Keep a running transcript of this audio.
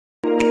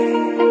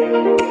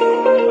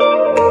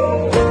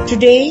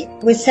Today,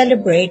 we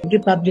celebrate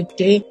Republic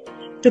Day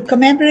to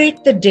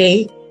commemorate the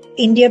day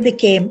India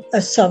became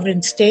a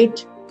sovereign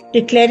state,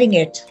 declaring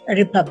it a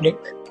republic.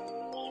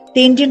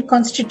 The Indian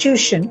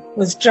Constitution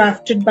was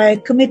drafted by a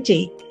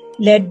committee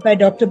led by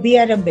Dr.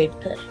 B.R.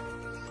 Ambedkar.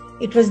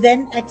 It was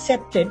then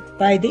accepted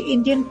by the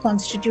Indian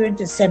Constituent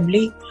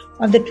Assembly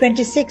on the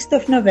 26th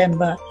of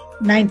November,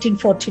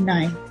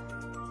 1949.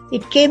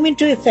 It came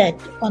into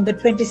effect on the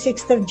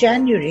 26th of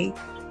January,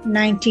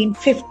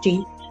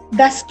 1950,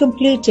 thus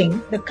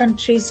completing the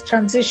country's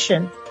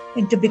transition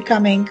into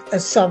becoming a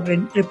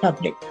sovereign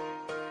republic.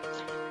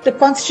 The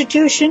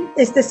Constitution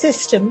is the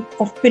system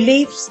of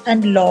beliefs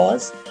and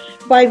laws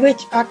by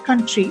which our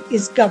country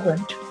is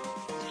governed.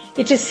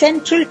 It is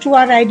central to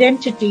our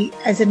identity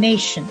as a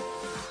nation.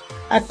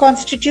 Our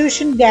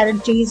Constitution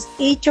guarantees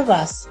each of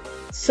us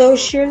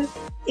social,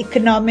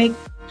 economic,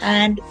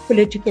 and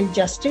political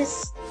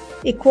justice,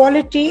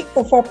 equality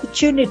of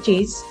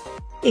opportunities,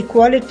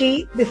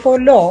 equality before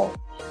law,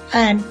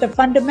 and the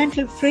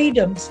fundamental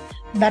freedoms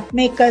that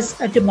make us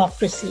a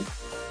democracy.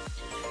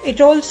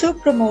 It also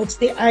promotes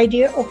the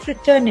idea of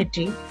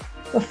fraternity,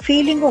 a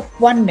feeling of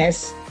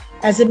oneness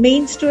as a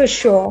means to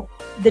assure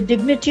the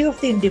dignity of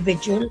the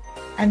individual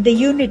and the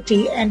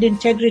unity and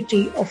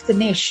integrity of the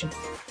nation.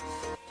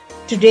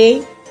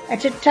 Today,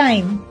 at a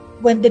time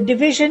when the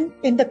division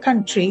in the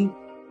country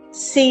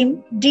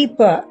seems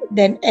deeper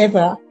than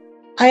ever,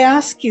 I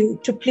ask you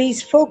to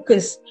please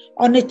focus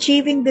on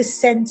achieving this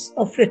sense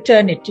of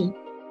fraternity.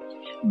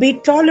 Be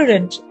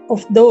tolerant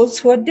of those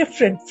who are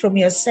different from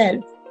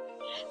yourself.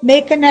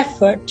 Make an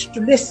effort to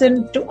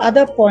listen to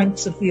other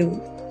points of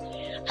view.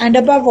 And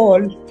above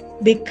all,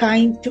 be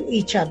kind to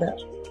each other.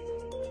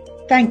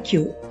 Thank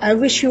you. I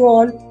wish you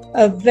all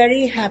a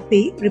very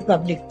happy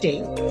Republic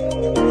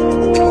Day.